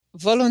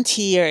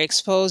volunteer,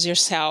 expose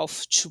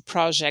yourself to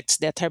projects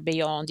that are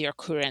beyond your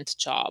current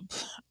job.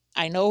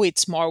 I know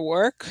it's more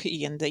work,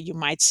 and you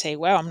might say,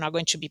 well, I'm not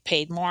going to be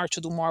paid more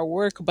to do more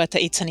work, but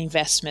it's an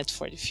investment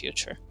for the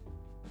future.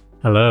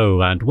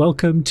 Hello, and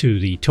welcome to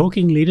the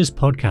Talking Leaders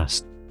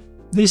podcast.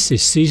 This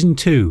is Season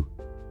 2,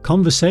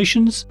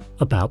 Conversations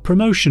about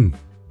Promotion.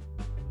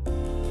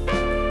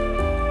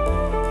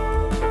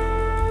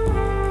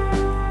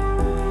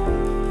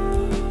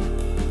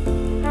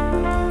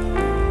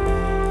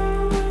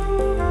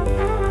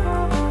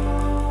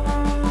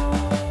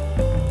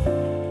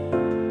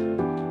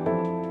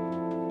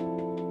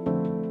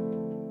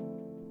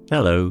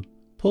 Hello,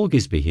 Paul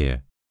Gisby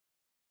here.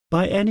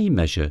 By any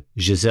measure,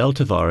 Giselle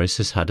Tavares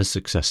has had a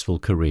successful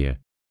career,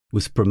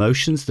 with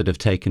promotions that have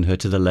taken her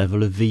to the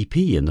level of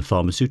VP in the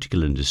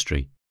pharmaceutical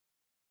industry.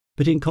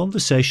 But in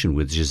conversation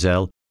with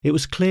Giselle, it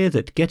was clear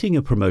that getting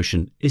a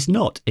promotion is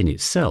not in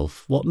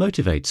itself what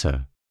motivates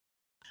her.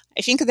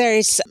 I think there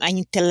is an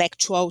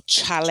intellectual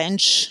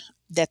challenge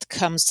that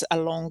comes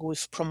along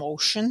with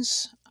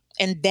promotions,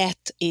 and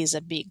that is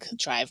a big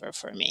driver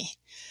for me.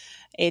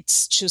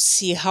 It's to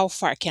see how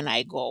far can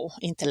I go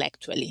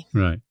intellectually.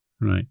 Right.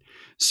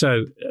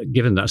 So,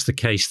 given that's the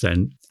case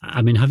then,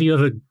 have you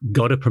ever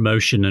got a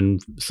promotion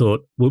and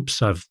thought,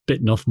 whoops, I've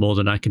bitten off more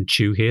than I can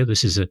chew here?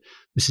 This is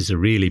a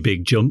really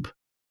big jump.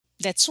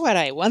 That's what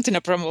I want in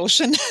a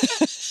promotion.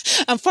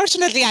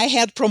 Unfortunately, I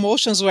had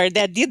promotions where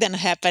that didn't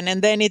happen.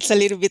 And then it's a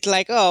little bit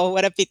like, oh,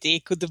 what a pity.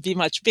 It could be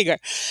much bigger.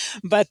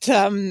 But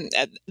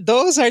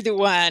those are the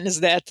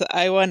ones that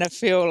I want to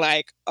feel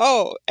like,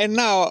 oh, and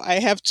now I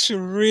have to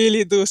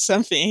really do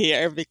something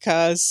here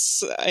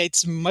because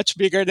it's much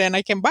bigger than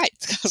I can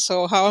bite.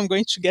 So how I'm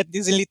going to get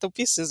these in little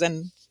pieces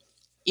and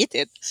eat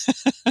it,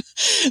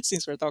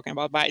 since we're talking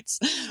about bites.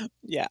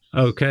 Yeah.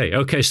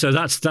 Okay. So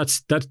that's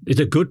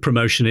a good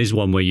promotion is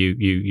one where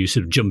you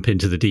sort of jump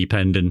into the deep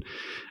end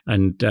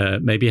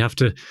and maybe have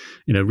to,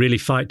 really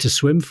fight to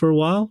swim for a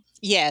while.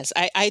 Yes,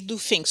 I do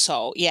think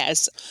so.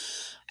 Yes.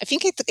 I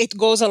think it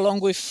goes along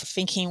with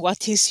thinking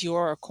what is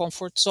your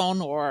comfort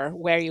zone or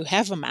where you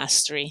have a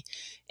mastery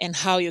and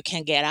how you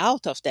can get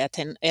out of that.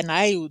 And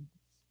I would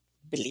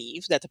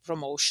believe that a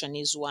promotion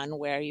is one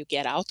where you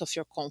get out of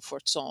your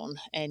comfort zone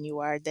and you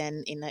are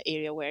then in an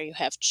area where you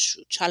have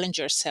to challenge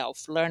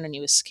yourself, learn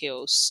new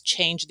skills,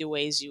 change the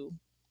ways you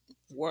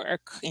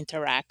work,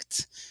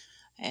 interact,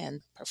 and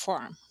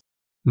perform.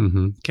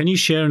 Mm-hmm. Can you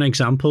share an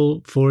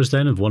example for us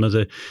then of one of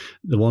the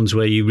ones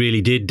where you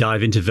really did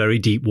dive into very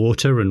deep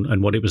water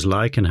and what it was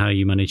like and how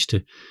you managed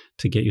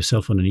to get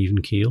yourself on an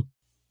even keel?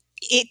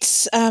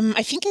 It's,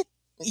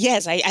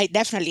 yes, I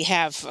definitely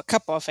have a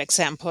couple of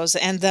examples.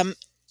 And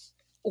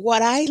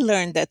what I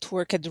learned that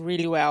worked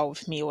really well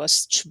with me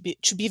was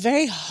to be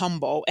very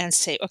humble and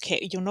say,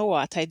 okay, you know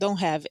what? I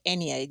don't have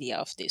any idea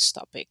of this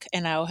topic,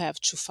 and I'll have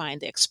to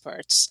find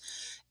experts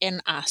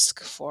and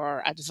ask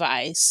for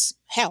advice,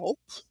 help,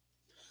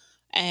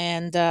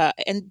 and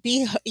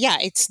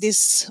it's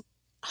this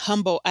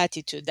humble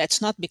attitude.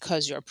 That's not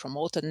because you're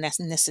promoted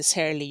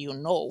necessarily,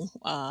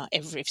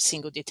 every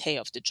single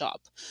detail of the job,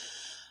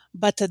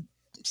 but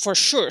for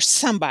sure,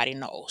 somebody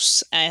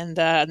knows, and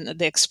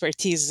the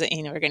expertise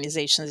in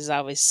organizations is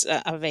always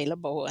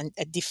available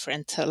at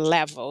different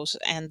levels.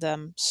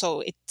 And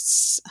so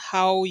it's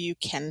how you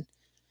can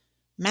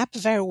map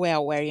very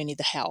well where you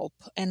need help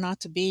and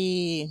not to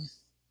be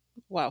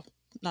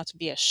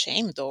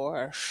ashamed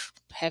or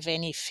have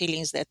any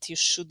feelings that you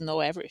should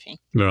know everything.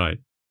 Right.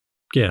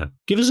 Yeah.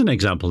 Give us an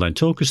example then.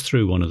 Talk us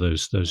through one of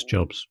those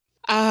jobs.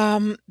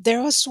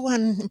 There was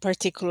one in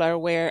particular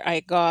where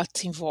I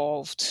got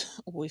involved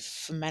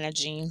with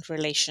managing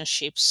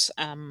relationships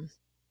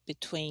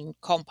between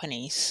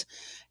companies,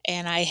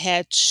 and I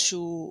had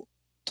to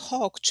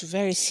talk to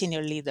very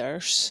senior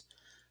leaders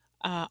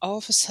all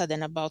of a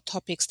sudden about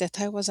topics that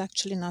I was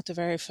actually not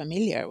very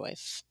familiar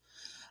with.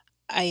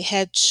 I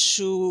had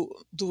to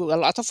do a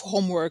lot of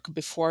homework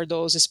before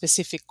those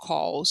specific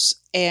calls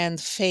and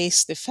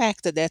face the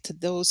fact that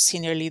those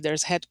senior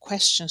leaders had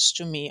questions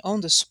to me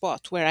on the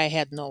spot where I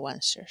had no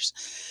answers.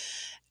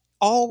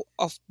 All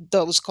of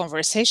those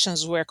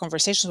conversations were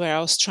conversations where I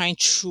was trying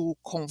to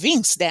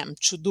convince them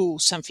to do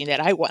something that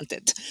I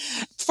wanted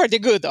for the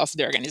good of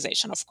the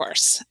organization, of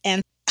course.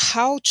 And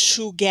how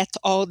to get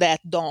all that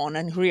done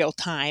in real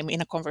time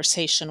in a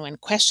conversation when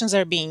questions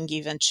are being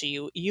given to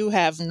you, you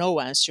have no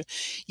answer.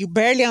 You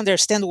barely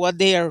understand what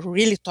they are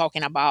really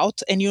talking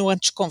about, and you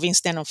want to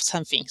convince them of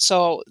something.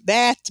 So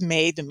that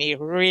made me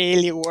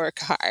really work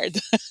hard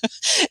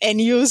and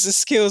use the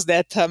skills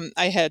that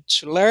I had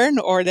to learn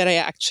or that I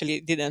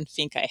actually didn't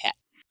think I had.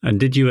 And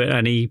did you at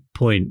any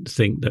point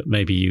think that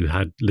maybe you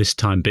had list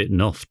time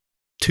bitten off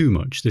too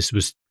much? This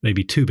was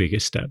maybe too big a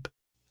step?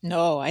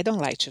 No, I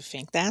don't like to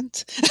think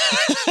that.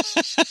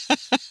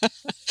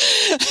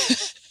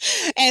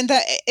 And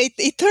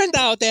it turned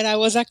out that I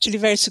was actually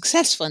very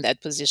successful in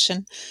that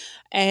position.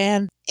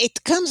 And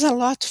it comes a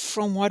lot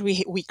from what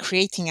we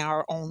create in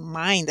our own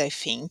mind, I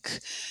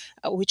think,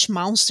 which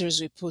monsters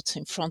we put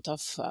in front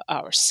of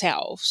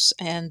ourselves.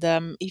 And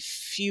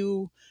if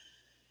you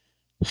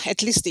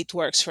At least it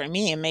works for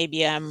me, and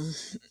maybe I'm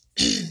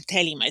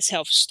telling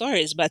myself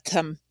stories, but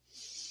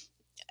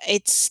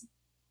it's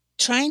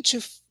trying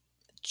to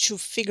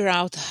figure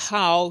out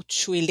how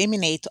to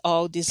eliminate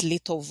all these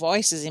little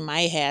voices in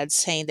my head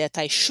saying that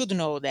I should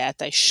know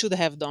that, I should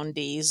have done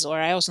this, or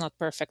I was not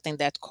perfect in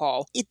that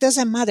call. It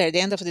doesn't matter. At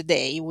the end of the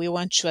day, we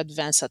want to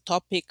advance a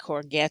topic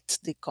or get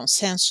the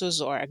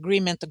consensus or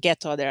agreement, to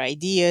get other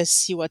ideas,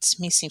 see what's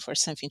missing for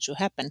something to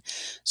happen.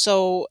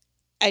 So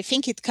I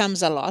think it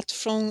comes a lot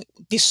from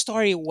the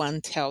story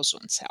one tells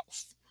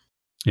oneself.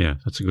 Yeah,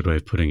 that's a good way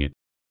of putting it.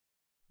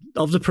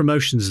 Of the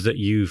promotions that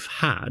you've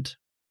had,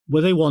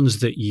 were they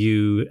ones that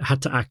you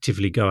had to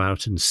actively go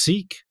out and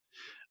seek?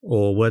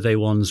 Or were they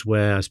ones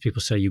where, as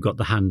people say, you got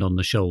the hand on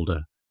the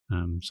shoulder,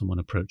 someone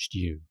approached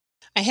you?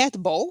 I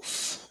had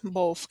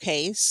both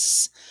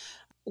cases.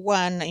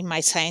 One in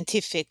my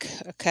scientific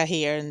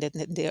career in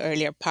the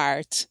earlier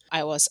part,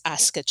 I was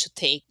asked to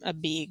take a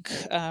big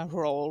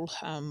role,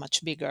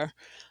 much bigger,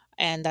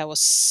 and I was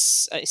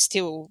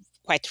still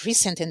quite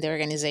recent in the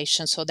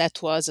organization, so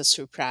that was a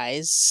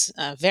surprise,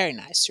 a very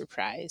nice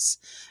surprise,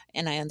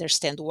 and I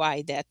understand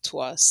why that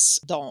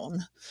was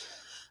done.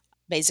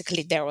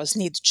 Basically, there was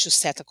need to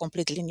set a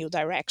completely new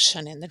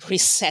direction and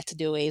reset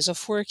the ways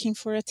of working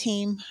for a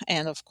team.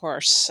 And of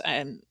course,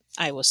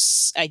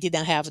 I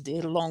didn't have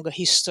the longer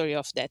history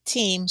of that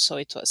team, so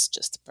it was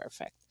just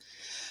perfect.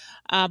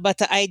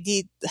 But I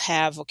did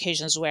have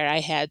occasions where I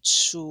had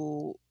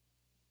to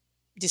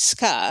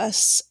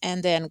discuss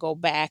and then go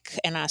back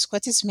and ask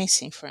what is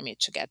missing for me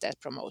to get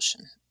that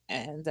promotion,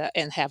 and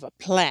have a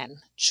plan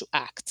to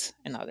act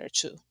in order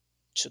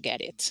to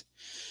get it.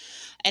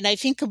 And I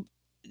think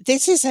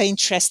this is an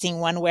interesting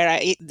one where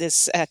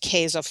this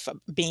case of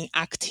being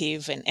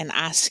active and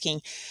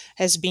asking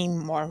has been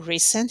more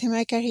recent in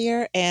my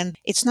career. And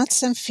it's not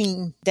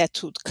something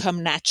that would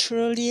come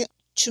naturally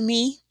to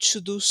me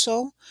to do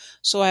so.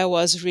 So I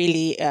was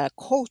really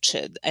coached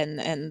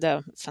and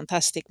a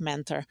fantastic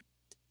mentor.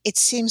 It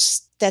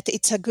seems that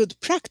it's a good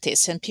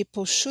practice and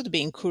people should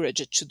be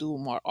encouraged to do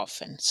more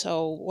often.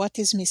 So, what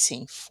is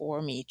missing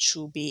for me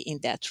to be in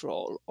that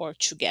role or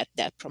to get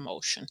that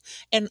promotion,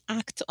 and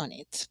act on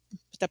it,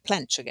 put a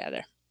plan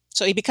together?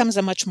 So, it becomes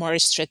a much more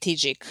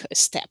strategic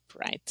step,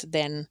 right,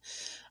 than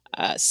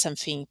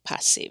something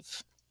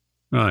passive.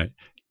 Right.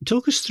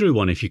 Talk us through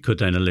one, if you could,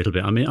 then a little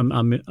bit. I mean,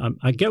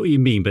 I get what you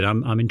mean, but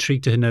I'm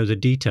intrigued to know the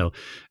detail.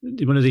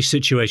 One of these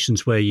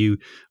situations where you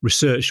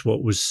researched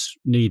what was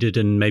needed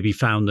and maybe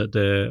found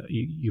that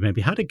you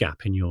maybe had a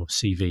gap in your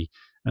CV,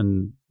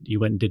 and you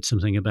went and did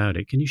something about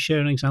it. Can you share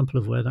an example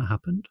of where that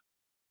happened?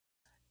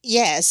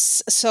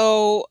 Yes.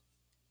 So,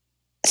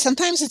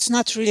 sometimes it's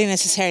not really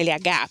necessarily a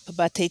gap,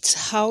 but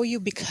it's how you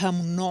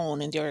become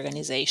known in the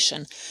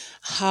organization,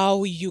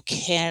 how you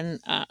can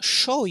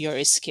show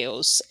your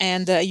skills.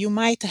 And you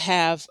might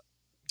have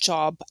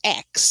job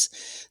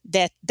X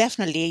that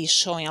definitely is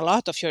showing a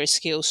lot of your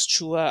skills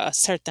to a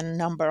certain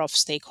number of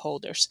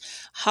stakeholders.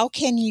 How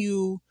can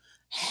you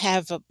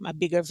have a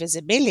bigger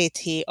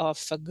visibility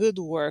of a good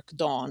work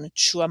done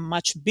to a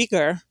much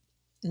bigger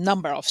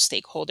number of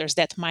stakeholders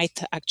that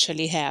might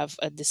actually have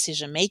a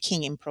decision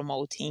making in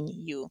promoting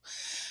you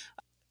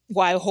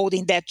while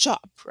holding that job,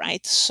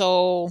 right?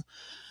 So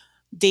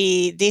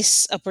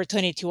this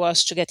opportunity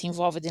was to get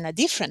involved in a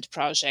different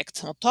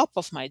project on top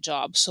of my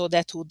job, so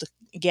that would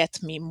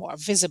get me more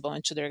visible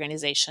into the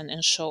organization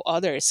and show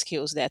other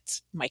skills that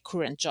my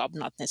current job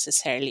not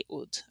necessarily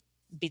would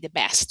be the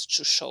best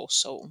to show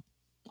so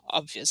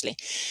obviously.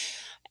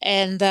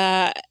 And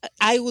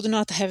I would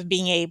not have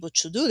been able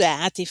to do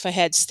that if I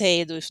had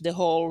stayed with the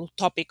whole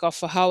topic of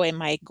how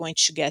am I going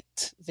to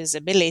get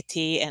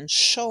visibility and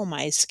show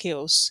my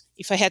skills,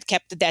 if I had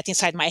kept that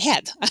inside my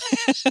head.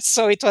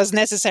 So it was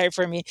necessary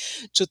for me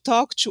to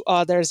talk to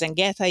others and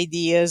get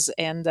ideas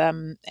and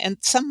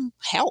some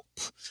help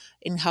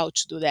in how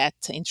to do that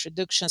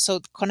introduction. So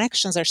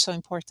connections are so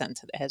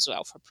important as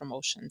well for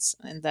promotions,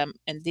 and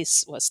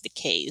this was the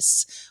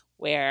case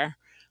where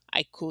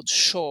I could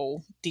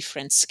show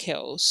different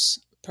skills,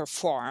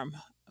 perform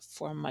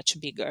for a much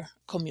bigger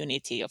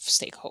community of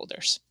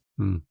stakeholders.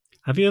 Hmm.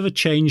 Have you ever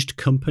changed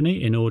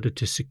company in order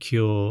to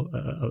secure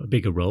a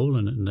bigger role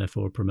and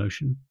therefore a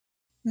promotion?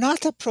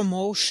 Not a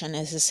promotion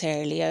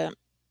necessarily, a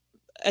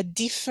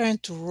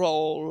different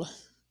role,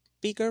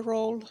 bigger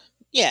role.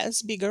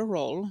 Yes, bigger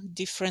role,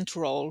 different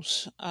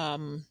roles,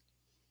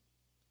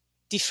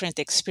 different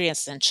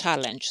experience and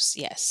challenges.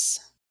 Yes,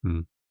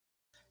 Hmm.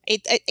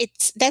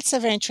 it's that's a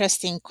very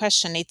interesting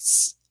question.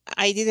 It's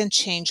I didn't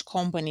change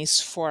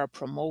companies for a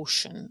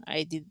promotion.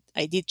 I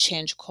did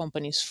change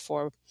companies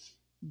for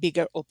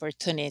bigger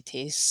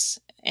opportunities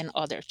and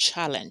other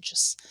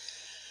challenges,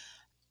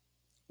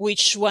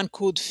 which one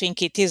could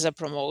think it is a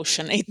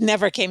promotion. It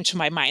never came to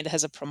my mind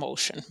as a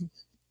promotion.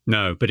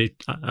 No, but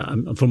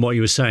from what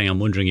you were saying, I'm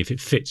wondering if it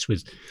fits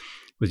with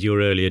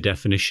your earlier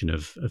definition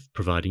of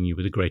providing you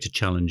with a greater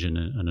challenge and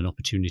an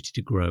opportunity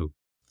to grow.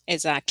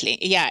 Exactly.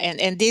 Yeah,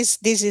 and this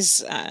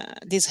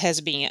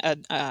has been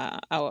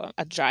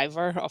a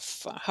driver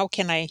of how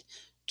can I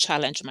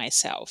challenge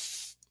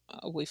myself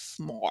with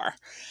more.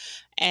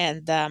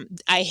 And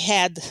I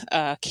had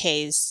a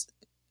case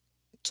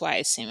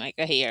twice in my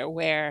career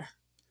where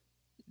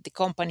the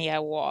company I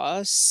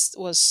was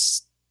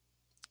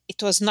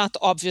it was not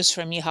obvious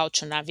for me how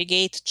to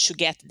navigate to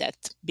get that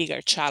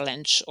bigger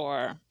challenge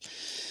or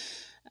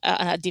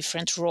a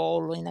different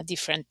role in a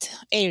different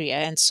area.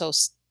 And so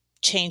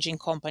changing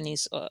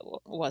companies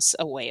was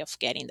a way of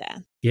getting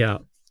that. Yeah.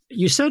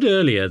 You said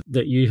earlier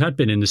that you had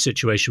been in the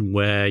situation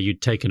where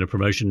you'd taken a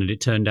promotion and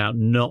it turned out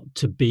not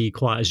to be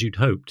quite as you'd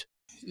hoped.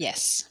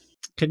 Yes.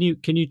 Can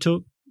you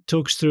talk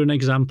us through an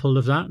example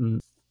of that? And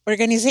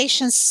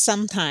organizations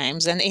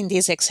sometimes, and in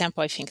this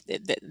example, I think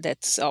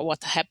that's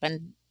what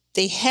happened.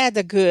 They had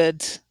a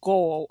good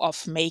goal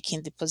of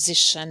making the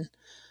position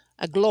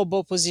a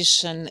global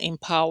position,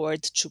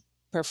 empowered to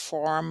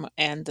perform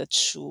and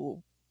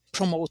to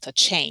promote a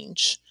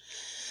change.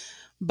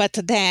 But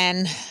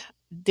then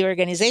the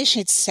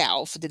organization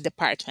itself, the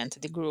department,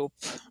 the group,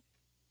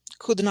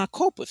 could not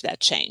cope with that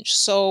change.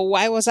 So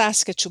I was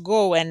asked to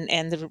go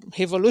and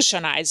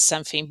revolutionize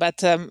something,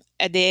 but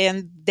at the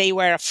end, they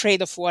were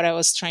afraid of what I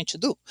was trying to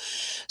do.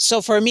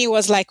 So for me, it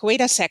was like,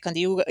 wait a second,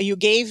 you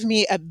gave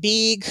me a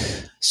big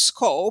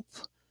scope,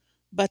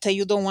 but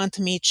you don't want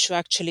me to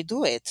actually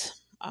do it.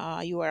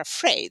 You are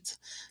afraid.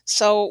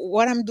 So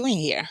what I'm doing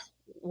here?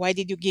 Why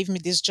did you give me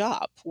this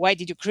job? Why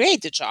did you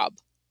create the job?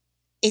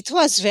 It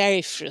was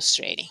very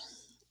frustrating,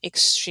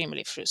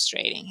 extremely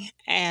frustrating.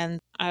 And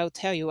I'll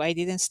tell you, I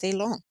didn't stay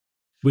long.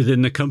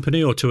 Within the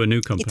company or to a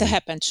new company? It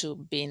happened to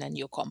be in a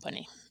new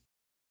company.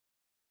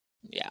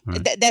 Yeah,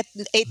 right.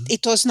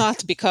 It was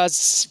not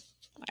because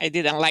I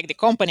didn't like the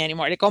company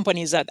anymore. The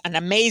company is an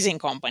amazing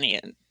company,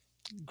 and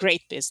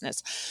great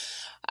business.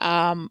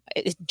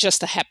 It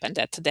just happened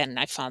that then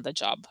I found a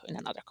job in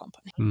another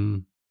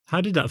company.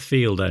 How did that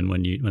feel then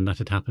when that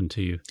had happened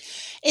to you?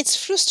 It's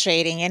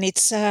frustrating, and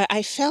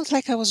I felt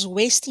like I was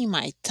wasting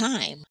my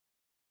time.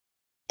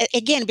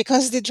 Again,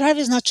 because the drive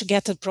is not to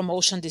get a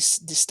promotion, the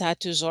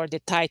status or the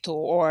title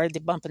or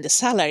the bump in the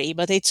salary,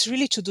 but it's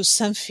really to do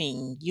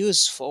something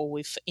useful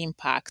with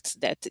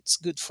impact that it's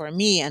good for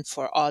me and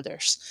for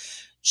others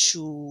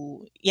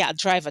to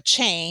drive a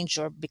change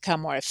or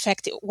become more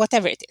effective,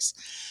 whatever it is.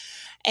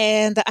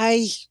 And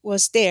I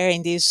was there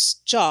in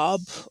this job.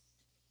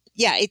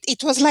 Yeah,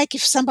 it was like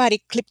if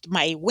somebody clipped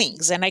my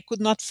wings and I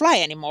could not fly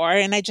anymore,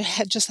 and I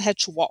just had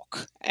to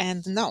walk.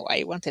 And no,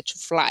 I wanted to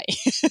fly.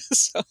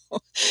 So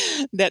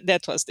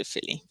that was the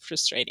feeling,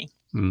 frustrating.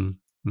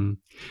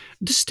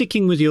 Just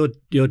sticking with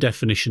your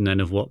definition then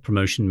of what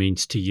promotion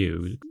means to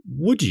you,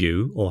 would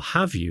you or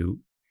have you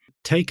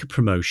take a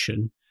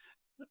promotion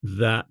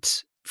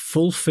that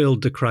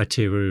fulfilled the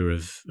criteria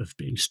of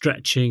being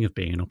stretching, of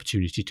being an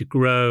opportunity to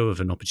grow, of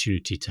an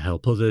opportunity to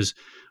help others,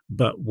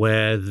 but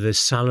where the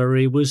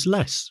salary was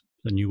less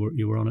than you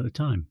were on at the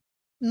time?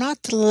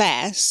 Not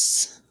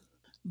less,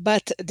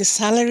 but the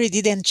salary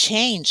didn't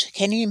change.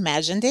 Can you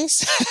imagine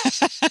this?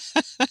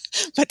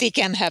 But it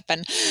can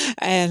happen.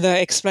 And the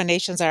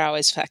explanations are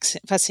always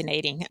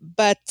fascinating.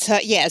 But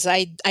yes,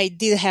 I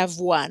did have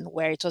one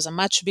where it was a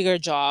much bigger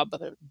job,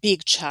 a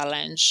big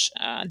challenge.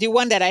 The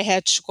one that I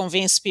had to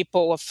convince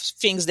people of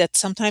things that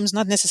sometimes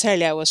not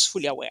necessarily I was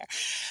fully aware.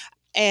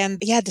 And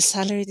the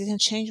salary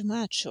didn't change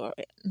much, or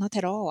not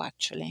at all,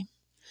 actually.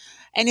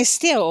 And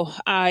still,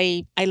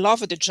 I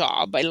love the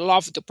job. I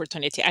love the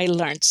opportunity. I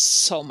learned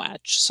so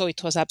much. So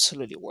it was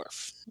absolutely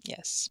worth.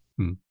 Yes.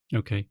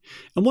 Okay.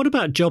 And what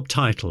about job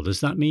title? Does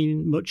that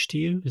mean much to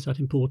you? Is that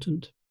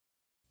important?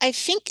 I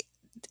think,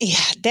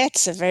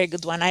 that's a very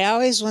good one. I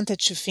always wanted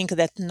to think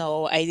that,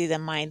 no, I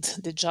didn't mind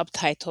the job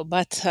title,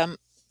 but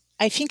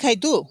I think I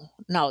do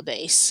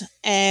nowadays.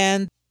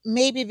 And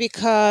maybe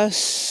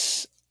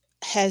because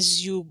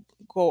as you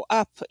go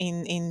up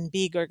in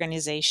big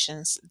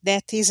organizations,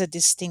 that is a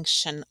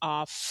distinction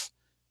of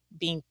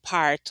being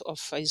part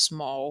of a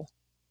small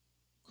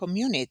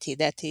community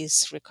that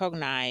is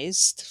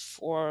recognized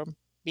for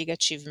big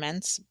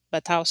achievements,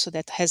 but also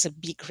that has a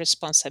big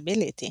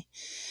responsibility.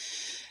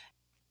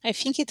 I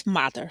think it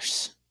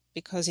matters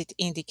because it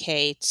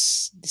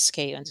indicates the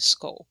scale and the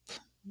scope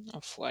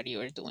of what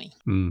you are doing.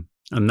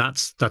 And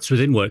that's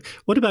within work.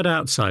 What about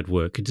outside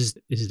work? Is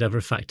it ever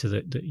a factor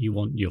that you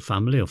want your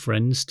family or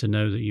friends to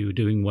know that you're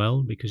doing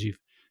well because you've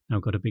now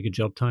got a bigger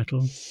job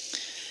title?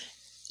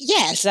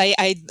 Yes,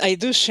 I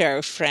do share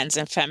with friends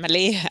and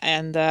family.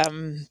 And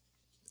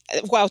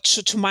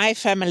to my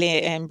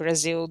family in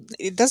Brazil,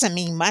 it doesn't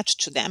mean much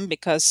to them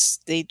because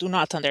they do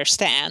not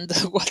understand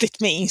what it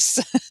means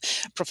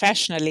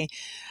professionally.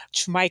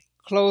 To my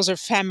closer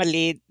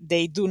family,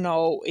 they do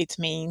know it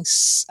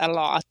means a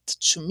lot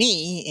to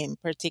me in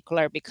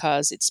particular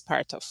because it's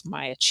part of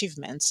my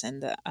achievements,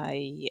 and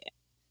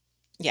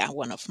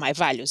one of my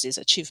values is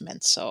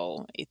achievement,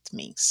 so it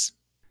means.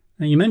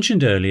 Now, you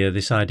mentioned earlier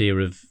this idea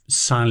of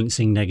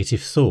silencing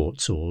negative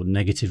thoughts or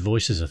negative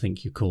voices, I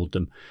think you called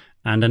them.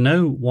 And I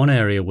know one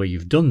area where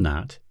you've done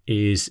that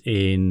is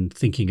in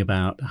thinking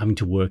about having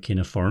to work in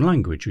a foreign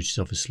language, which is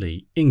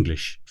obviously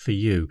English for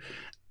you.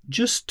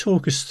 Just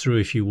talk us through,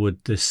 if you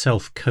would, the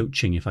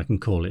self-coaching, if I can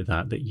call it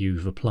that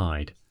you've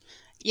applied.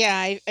 Yeah,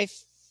 I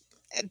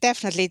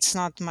definitely it's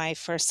not my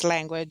first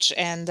language,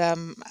 and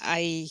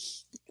I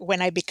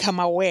when I become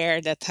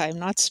aware that I'm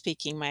not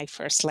speaking my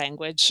first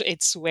language,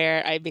 it's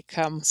where I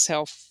become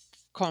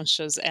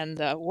self-conscious and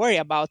worry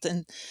about,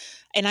 and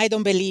I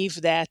don't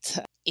believe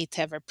that it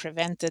ever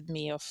prevented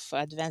me of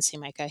advancing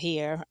my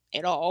career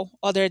at all,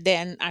 other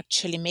than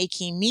actually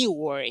making me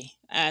worry.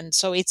 And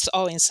so it's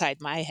all inside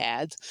my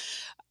head.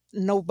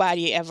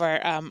 Nobody ever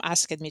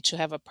asked me to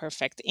have a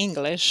perfect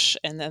English,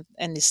 and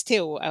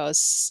still I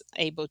was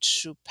able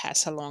to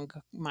pass along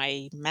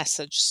my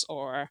messages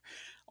or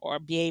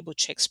be able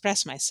to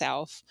express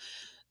myself.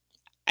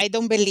 I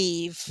don't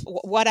believe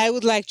what I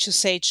would like to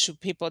say to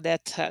people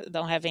that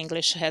don't have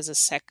English as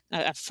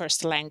a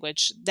first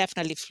language.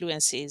 Definitely,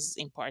 fluency is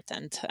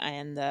important,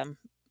 and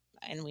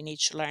we need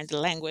to learn the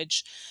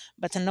language.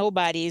 But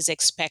nobody is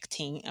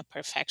expecting a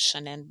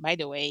perfection. And by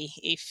the way,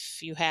 if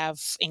you have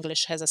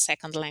English as a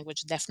second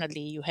language,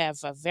 definitely you have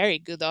a very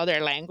good other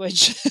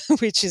language,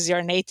 which is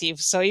your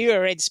native. So you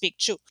already speak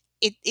two.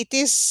 It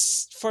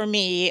is for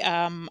me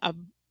a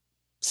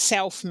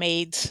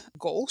self-made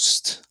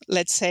ghost,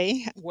 let's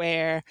say,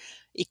 where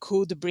it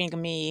could bring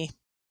me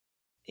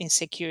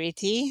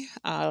insecurity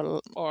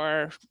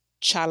or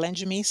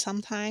challenge me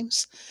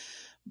sometimes.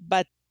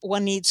 But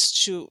one needs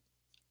to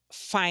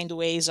find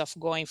ways of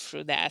going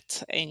through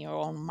that in your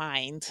own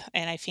mind.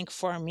 And I think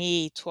for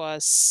me, it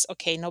was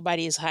okay,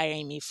 nobody is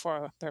hiring me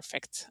for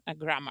perfect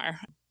grammar.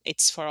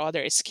 It's for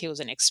other skills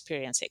and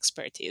experience,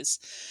 expertise.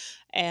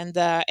 And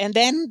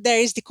then there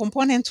is the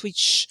component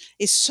which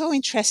is so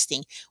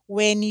interesting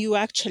when you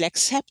actually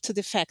accept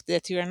the fact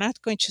that you are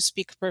not going to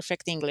speak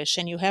perfect English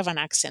and you have an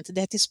accent.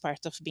 That is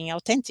part of being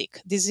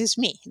authentic. This is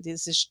me.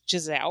 This is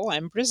Giselle.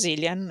 I'm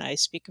Brazilian. I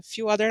speak a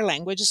few other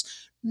languages,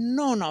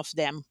 none of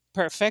them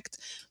perfect,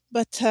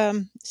 but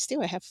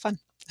still I have fun.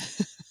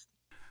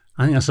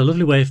 I think that's a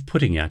lovely way of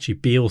putting it, actually.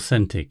 Be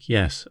authentic.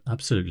 Yes,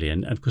 absolutely.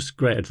 And of course,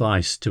 great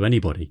advice to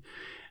anybody.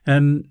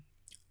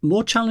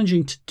 More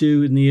challenging to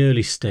do in the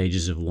early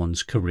stages of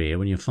one's career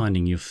when you're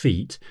finding your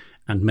feet,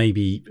 and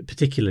maybe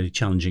particularly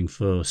challenging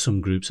for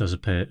some groups as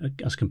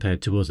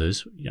compared to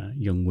others,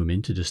 young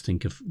women, to just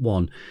think of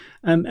one.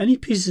 Any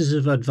pieces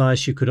of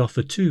advice you could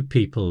offer to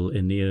people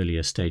in the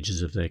earlier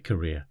stages of their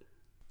career?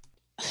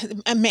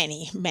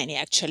 Many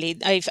actually.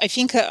 I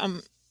think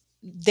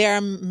there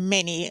are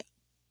many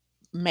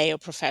male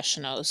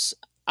professionals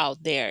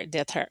out there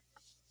that are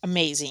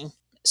amazing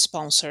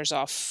sponsors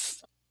of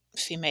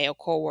female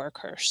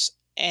coworkers,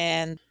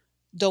 and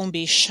don't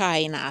be shy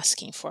in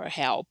asking for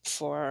help,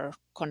 for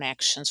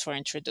connections, for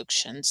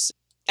introductions.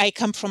 I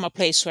come from a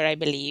place where I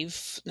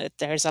believe that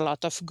there's a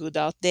lot of good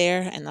out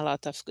there and a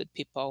lot of good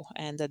people,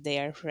 and that they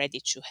are ready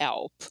to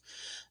help.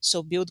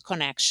 So build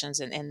connections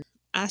and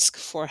ask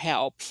for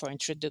help, for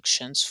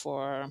introductions,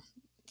 for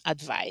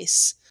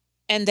advice.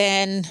 And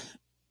then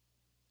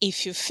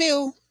if you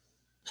feel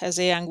as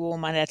a young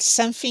woman that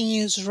something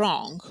is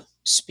wrong,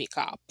 speak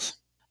up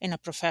in a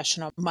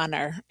professional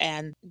manner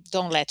and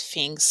don't let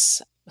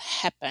things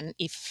happen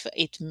if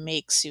it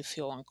makes you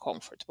feel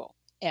uncomfortable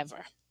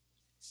ever.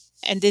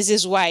 And this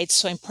is why it's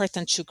so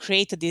important to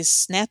create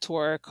this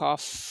network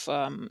of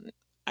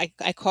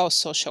I call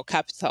social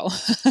capital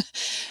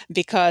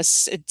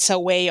because it's a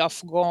way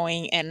of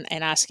going and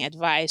asking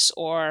advice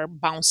or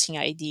bouncing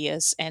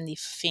ideas. And if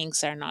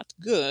things are not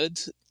good,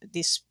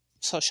 this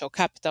social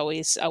capital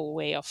is a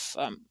way of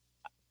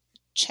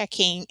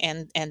checking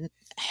and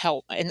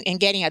help and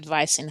getting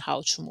advice in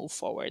how to move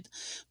forward.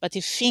 But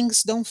if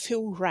things don't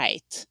feel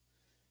right,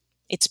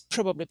 it's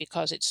probably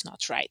because it's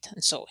not right.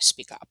 And so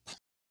speak up.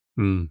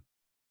 Mm.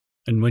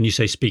 And when you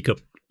say speak up,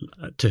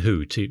 to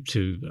who?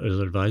 To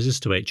other advisors,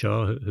 to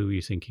HR? Who are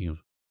you thinking of?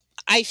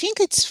 I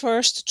think it's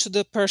first to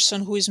the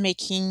person who is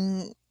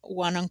making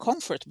one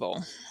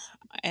uncomfortable,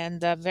 and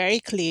very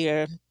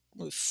clear,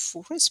 with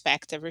full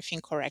respect,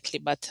 everything correctly.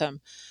 But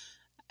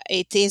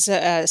it is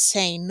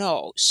saying,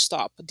 no,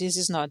 stop. This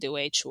is not the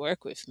way to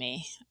work with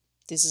me.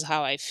 This is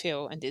how I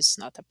feel, and this is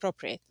not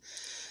appropriate.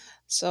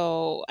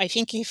 So I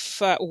think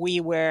if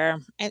we were,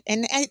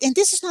 and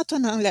this is not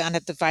only an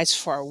advice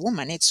for a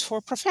woman; it's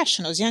for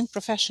professionals, young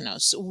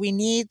professionals. We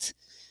need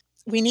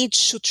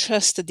to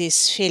trust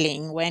this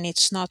feeling when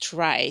it's not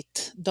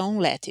right. Don't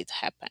let it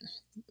happen.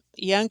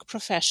 Young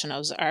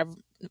professionals are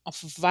of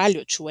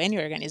value to any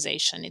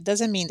organization. It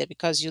doesn't mean that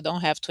because you don't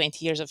have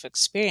 20 years of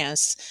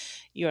experience,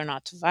 you're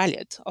not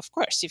valued. Of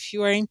course, if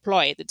you are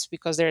employed, it's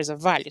because there is a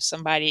value.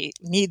 Somebody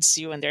needs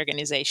you in the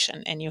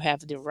organization, and you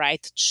have the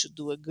right to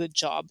do a good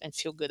job and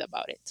feel good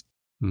about it.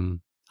 Mm.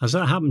 Has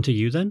that happened to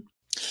you then?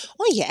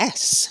 Oh,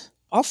 yes,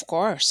 of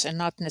course. And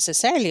not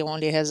necessarily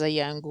only as a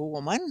young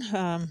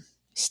woman.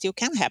 Still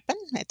can happen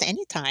at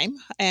any time.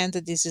 And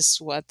this is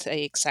what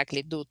I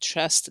exactly do.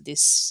 Trust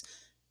this.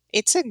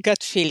 It's a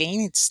gut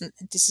feeling.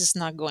 This is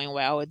not going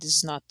well. This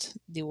is not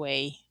the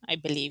way I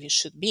believe it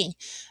should be.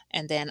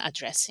 And then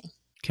addressing.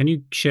 Can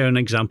you share an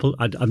example?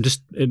 I'm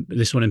just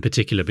this one in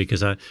particular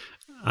because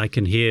I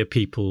can hear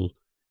people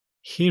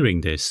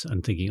hearing this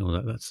and thinking,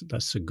 "Oh,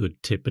 that's a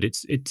good tip," but it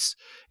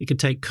can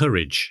take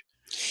courage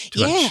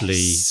to actually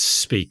Yes.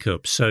 speak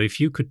up. So if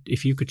you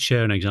could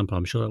share an example,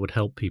 I'm sure that would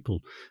help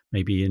people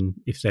maybe in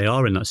if they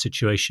are in that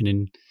situation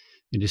in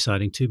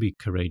deciding to be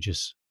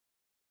courageous.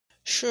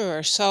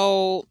 Sure.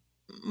 So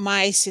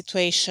my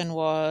situation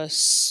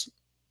was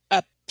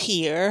a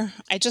peer.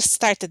 I just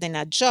started in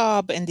a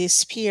job, and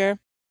this peer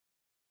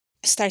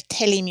started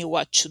telling me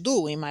what to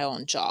do in my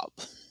own job.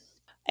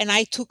 And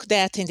I took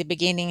that in the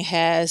beginning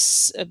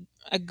as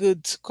a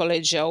good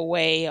collegial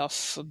way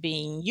of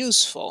being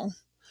useful.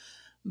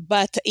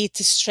 But it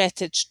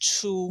stretched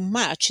too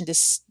much in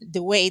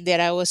the way that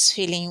I was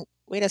feeling.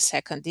 Wait a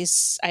second,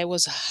 this I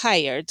was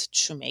hired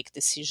to make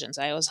decisions.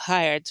 I was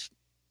hired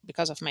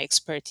because of my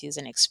expertise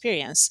and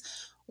experience.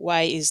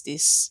 Why is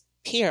this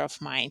peer of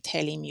mine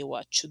telling me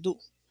what to do?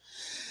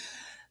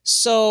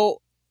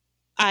 So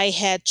I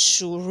had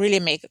to really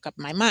make up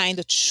my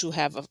mind to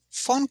have a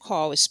phone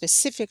call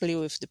specifically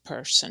with the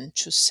person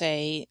to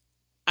say,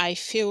 I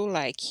feel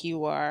like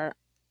you are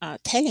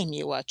telling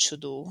me what to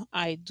do.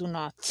 I do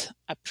not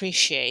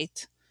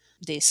appreciate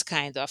this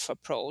kind of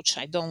approach.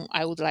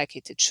 I would like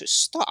it to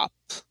stop.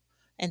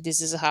 And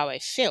this is how I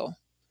feel.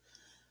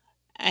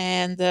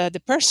 And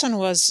the person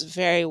was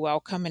very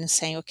welcome and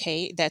saying,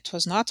 okay, that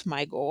was not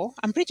my goal.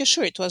 I'm pretty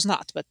sure it was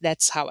not, but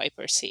that's how I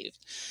perceived.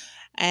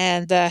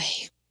 And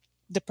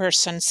the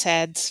person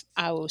said,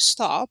 I will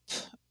stop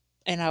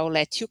and I will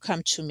let you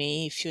come to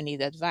me if you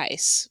need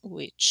advice,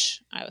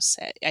 which I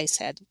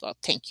said, well,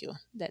 thank you.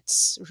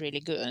 That's really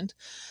good.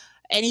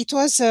 And it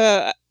was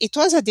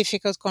a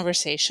difficult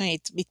conversation.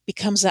 It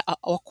becomes an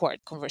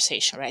awkward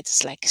conversation, right?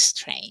 It's like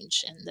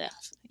strange. And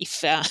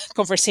if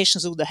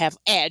conversations would have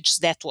edge,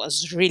 that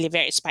was really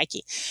very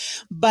spiky,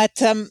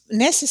 but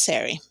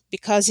necessary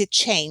because it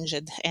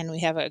changed and we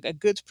have a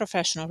good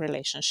professional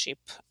relationship.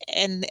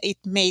 And it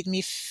made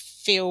me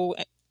feel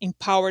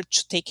empowered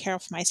to take care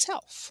of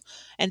myself.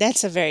 And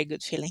that's a very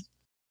good feeling.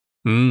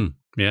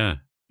 Yeah.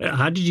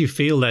 How did you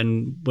feel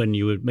then when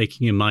you were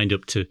making your mind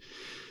up to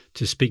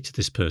speak to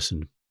this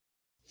person?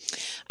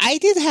 I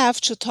did have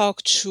to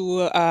talk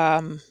to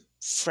a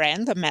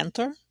friend, a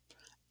mentor,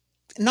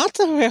 not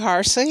to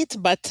rehearse it,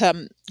 but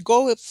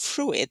go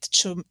through it.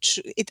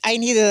 I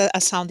needed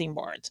a sounding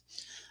board.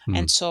 Mm.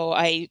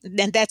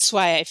 And that's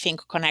why I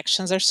think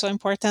connections are so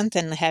important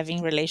and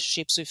having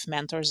relationships with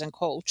mentors and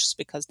coaches,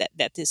 because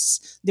that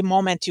is the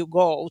moment you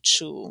go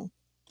to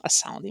a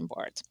sounding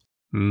board.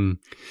 Mm.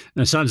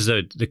 Now, it sounds as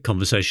though the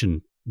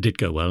conversation did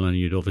go well, and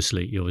you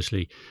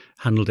obviously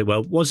handled it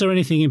well. Was there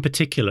anything in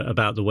particular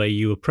about the way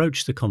you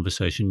approached the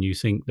conversation you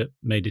think that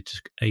made it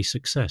a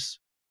success?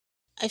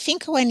 I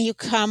think when you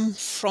come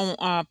from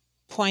a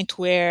point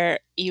where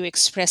you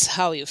express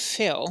how you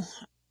feel,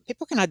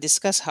 people cannot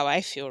discuss how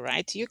I feel,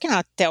 right? You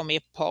cannot tell me,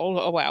 Paul,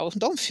 oh, well,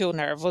 don't feel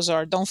nervous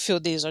or don't feel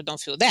this or don't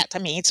feel that. I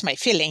mean, it's my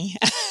feeling,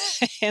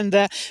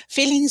 and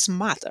feelings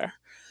matter.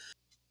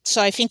 So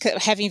I think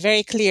having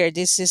very clear,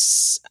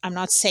 I'm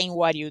not saying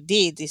what you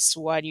did, this is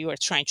what you are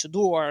trying to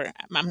do, or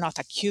I'm not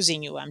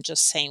accusing you, I'm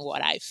just saying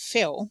what I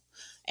feel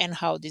and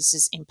how this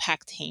is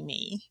impacting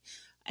me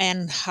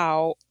and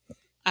how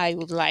I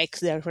would like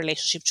the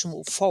relationship to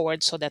move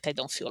forward so that I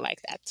don't feel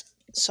like that.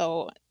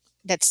 So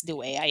that's the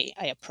way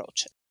I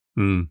approach it.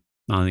 Mm.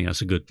 I think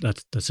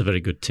that's a very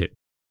good tip.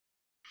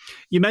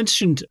 You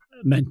mentioned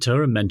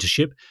mentor and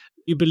mentorship.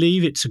 You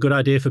believe it's a good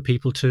idea for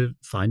people to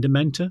find a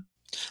mentor?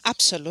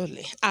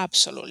 Absolutely.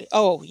 Absolutely.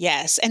 Oh,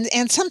 yes.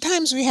 And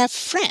sometimes we have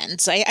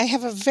friends. I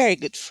have a very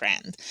good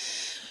friend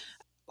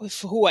with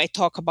who I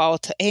talk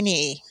about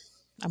a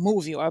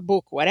movie or a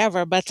book,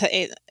 whatever. But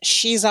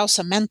she's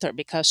also a mentor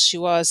because she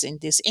was in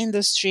this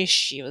industry.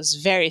 She was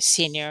very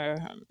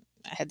senior.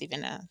 I had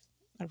even a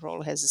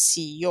role as a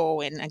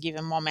CEO in a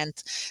given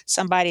moment.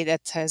 Somebody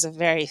that has a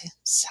very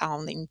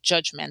sounding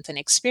judgment and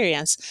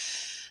experience.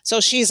 So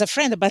she's a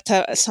friend, but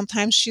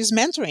sometimes she's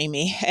mentoring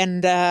me,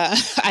 and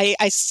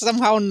I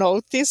somehow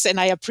notice and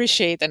I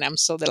appreciate, and I'm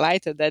so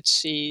delighted that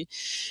she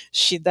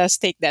does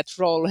take that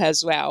role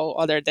as well,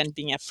 other than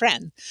being a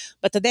friend.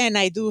 But then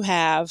I do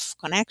have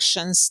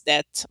connections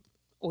that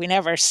we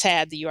never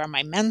said you are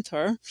my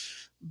mentor,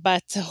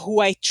 but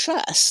who I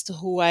trust,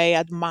 who I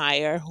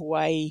admire, who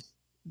I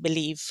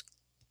believe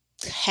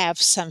have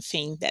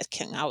something that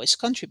can always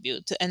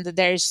contribute. And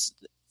there's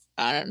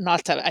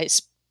not a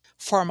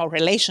formal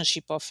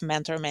relationship of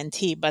mentor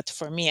mentee, but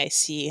for me, I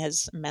see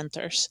as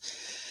mentors.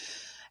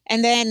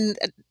 And then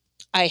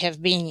I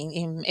have been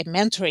in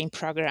mentoring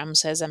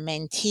programs as a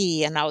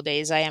mentee, and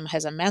nowadays I am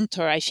as a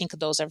mentor. I think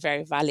those are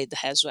very valid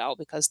as well,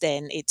 because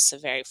then it's a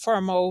very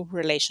formal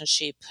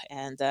relationship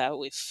and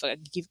with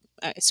give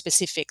a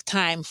specific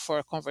time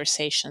for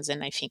conversations.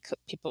 And I think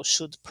people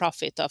should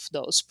profit of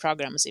those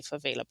programs if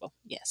available.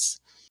 Yes.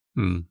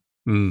 Mm.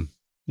 Mm.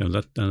 No,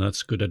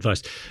 that's good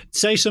advice.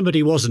 Say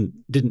somebody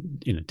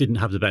didn't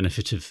have the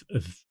benefit of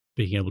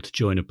being able to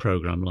join a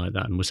program like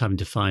that and was having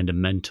to find a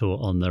mentor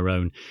on their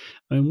own.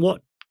 I mean,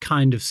 what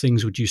kind of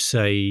things would you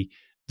say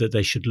that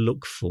they should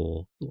look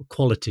for? What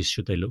qualities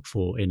should they look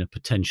for in a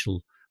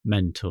potential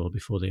mentor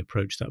before they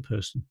approach that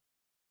person?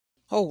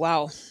 Oh,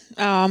 wow.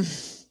 Um,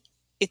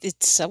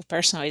 it's so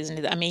personal, isn't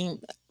it? I mean,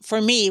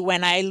 for me,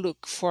 when I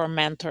look for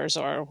mentors,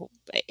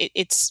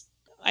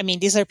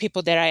 these are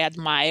people that I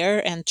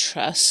admire and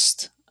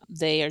trust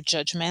their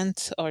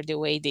judgment or the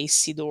way they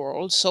see the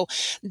world. So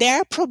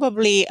they're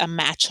probably a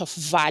match of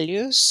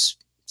values.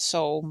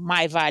 So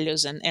my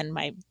values and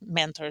my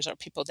mentors are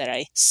people that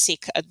I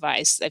seek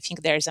advice. I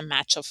think there's a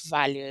match of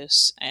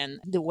values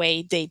and the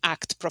way they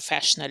act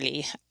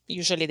professionally.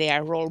 Usually they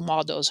are role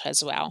models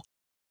as well.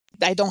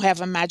 I don't have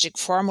a magic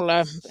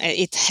formula.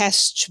 It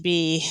has to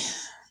be,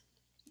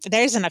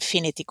 there's an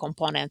affinity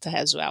component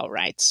as well,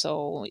 right?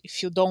 So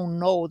if you don't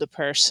know the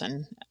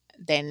person,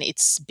 then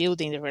it's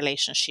building the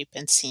relationship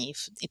and seeing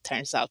if it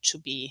turns out to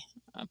be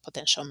a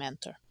potential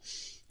mentor.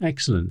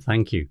 Excellent,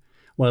 thank you.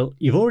 Well,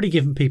 you've already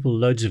given people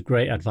loads of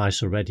great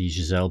advice already,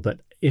 Giselle, but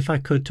if I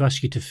could to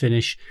ask you to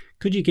finish,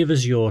 could you give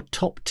us your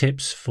top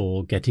tips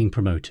for getting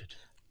promoted?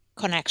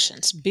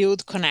 Connections,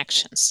 build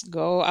connections,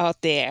 go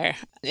out there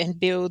and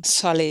build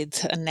solid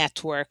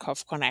network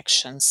of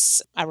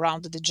connections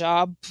around the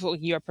job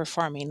you're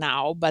performing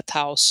now, but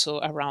also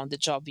around the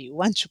job you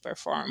want to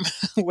perform,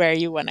 where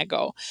you want to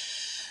go.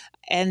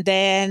 And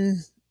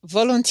then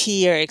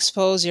volunteer,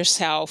 expose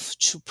yourself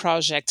to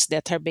projects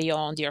that are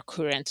beyond your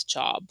current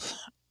job.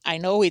 I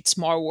know it's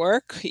more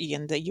work,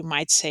 and you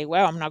might say,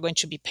 well, I'm not going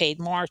to be paid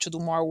more to do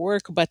more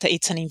work, but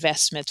it's an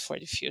investment for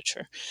the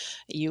future.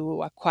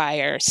 You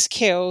acquire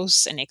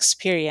skills and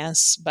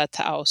experience, but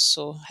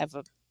also have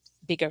a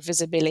bigger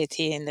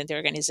visibility in the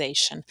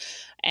organization,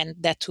 and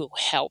that will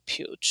help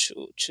you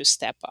to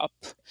step up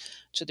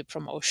to the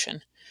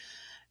promotion.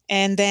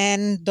 And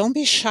then don't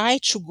be shy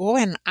to go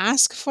and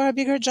ask for a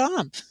bigger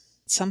job.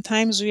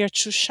 Sometimes we are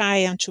too shy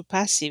and too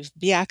passive.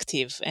 Be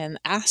active and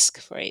ask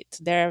for it.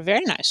 There are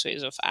very nice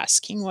ways of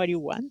asking what you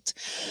want.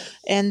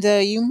 And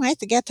you might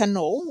get a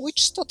no,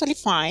 which is totally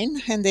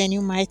fine. And then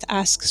you might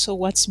ask, so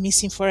what's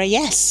missing for a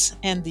yes?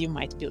 And you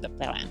might build a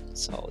plan.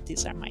 So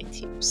these are my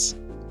tips.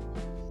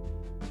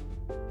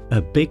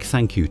 A big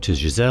thank you to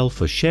Giselle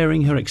for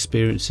sharing her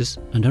experiences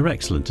and her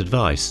excellent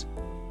advice.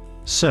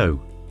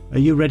 So, are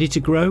you ready to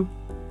grow?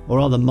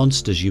 Or are the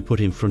monsters you put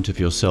in front of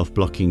yourself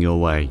blocking your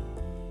way?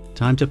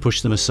 Time to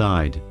push them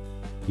aside.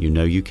 You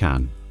know you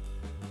can.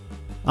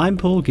 I'm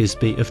Paul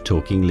Gisby of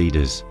Talking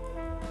Leaders.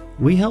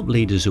 We help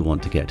leaders who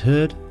want to get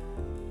heard,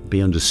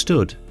 be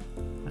understood,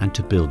 and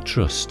to build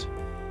trust.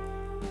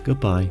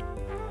 Goodbye.